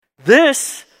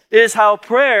This is how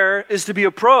prayer is to be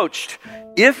approached.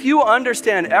 If you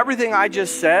understand everything I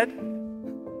just said,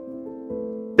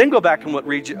 then go back and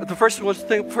read the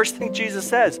first thing Jesus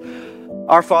says.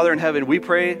 Our Father in heaven, we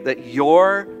pray that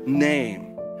your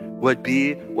name would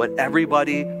be what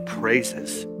everybody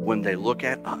praises when they look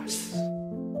at us.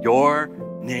 Your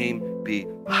name be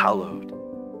hallowed.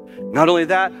 Not only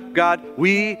that, God,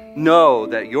 we know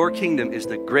that your kingdom is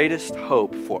the greatest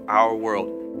hope for our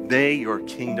world. May your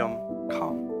kingdom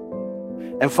come.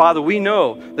 And Father, we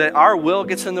know that our will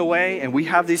gets in the way and we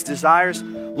have these desires.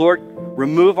 Lord,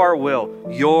 remove our will.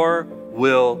 Your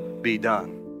will be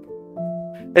done.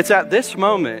 It's at this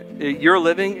moment, you're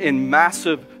living in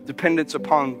massive dependence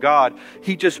upon God.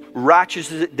 He just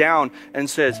ratchets it down and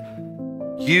says,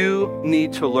 you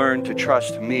need to learn to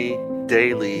trust me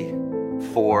daily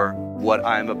for what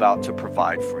I'm about to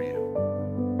provide for you.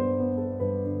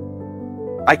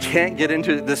 I can't get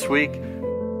into it this week.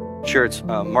 Sure, it's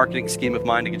a marketing scheme of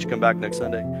mine to get you to come back next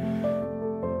Sunday.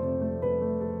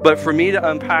 But for me to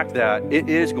unpack that, it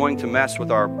is going to mess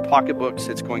with our pocketbooks.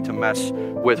 It's going to mess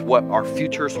with what our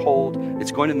futures hold.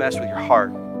 It's going to mess with your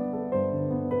heart.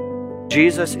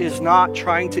 Jesus is not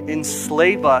trying to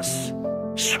enslave us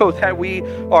so that we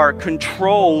are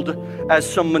controlled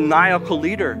as some maniacal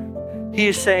leader. He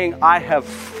is saying, I have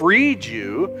freed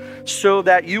you so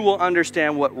that you will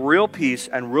understand what real peace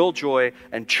and real joy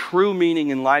and true meaning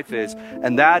in life is.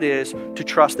 And that is to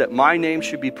trust that my name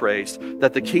should be praised,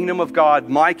 that the kingdom of God,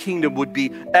 my kingdom, would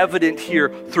be evident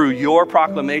here through your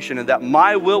proclamation, and that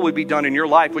my will would be done in your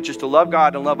life, which is to love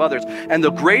God and love others. And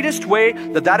the greatest way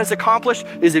that that is accomplished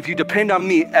is if you depend on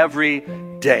me every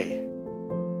day.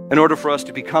 In order for us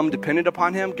to become dependent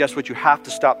upon him, guess what you have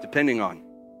to stop depending on?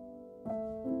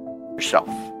 Yourself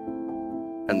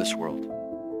and this world.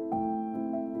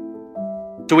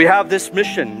 So we have this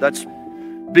mission that's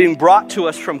being brought to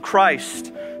us from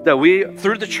Christ, that we,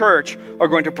 through the church, are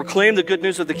going to proclaim the good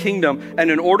news of the kingdom.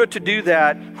 And in order to do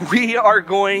that, we are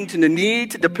going to need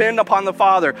to depend upon the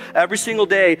Father every single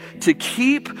day to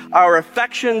keep our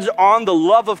affections on the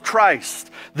love of Christ.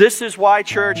 This is why,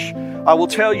 church, I will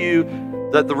tell you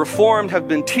that the Reformed have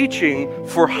been teaching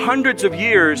for hundreds of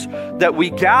years that we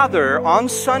gather on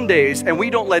Sundays and we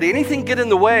don't let anything get in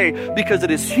the way, because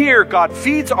it is here God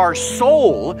feeds our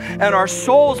soul and our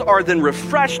souls are then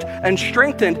refreshed and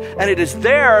strengthened, and it is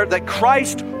there that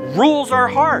Christ rules our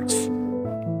hearts.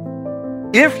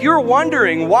 If you're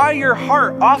wondering why your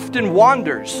heart often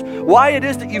wanders, why it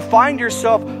is that you find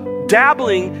yourself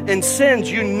dabbling in sins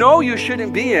you know you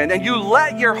shouldn't be in, and you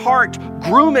let your heart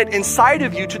groom it inside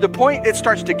of you to the point it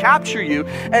starts to capture you,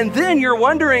 and then you're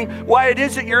wondering why it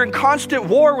is that you're in constant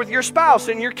war with your spouse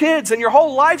and your kids and your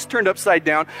whole life's turned upside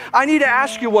down, I need to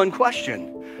ask you one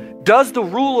question. Does the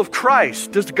rule of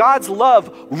Christ, does God's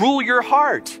love rule your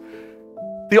heart?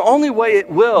 The only way it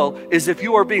will is if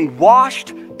you are being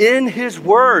washed in his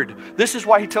word. This is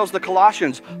why he tells the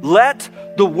Colossians, let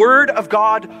the word of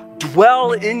God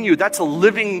dwell in you. That's a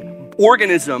living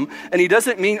organism. And he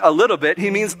doesn't mean a little bit, he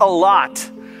means a lot.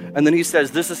 And then he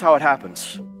says, this is how it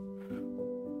happens.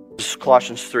 This is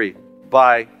Colossians 3.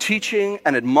 By teaching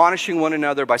and admonishing one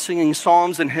another, by singing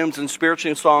psalms and hymns and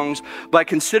spiritual songs, by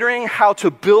considering how to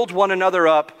build one another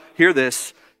up, hear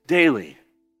this, daily.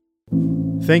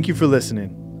 Thank you for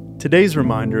listening. Today's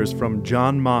reminder is from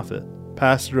John Moffitt,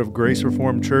 pastor of Grace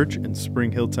Reformed Church in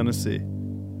Spring Hill, Tennessee.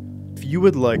 If you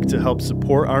would like to help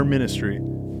support our ministry,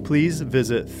 please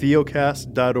visit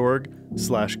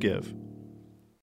theocast.org/give.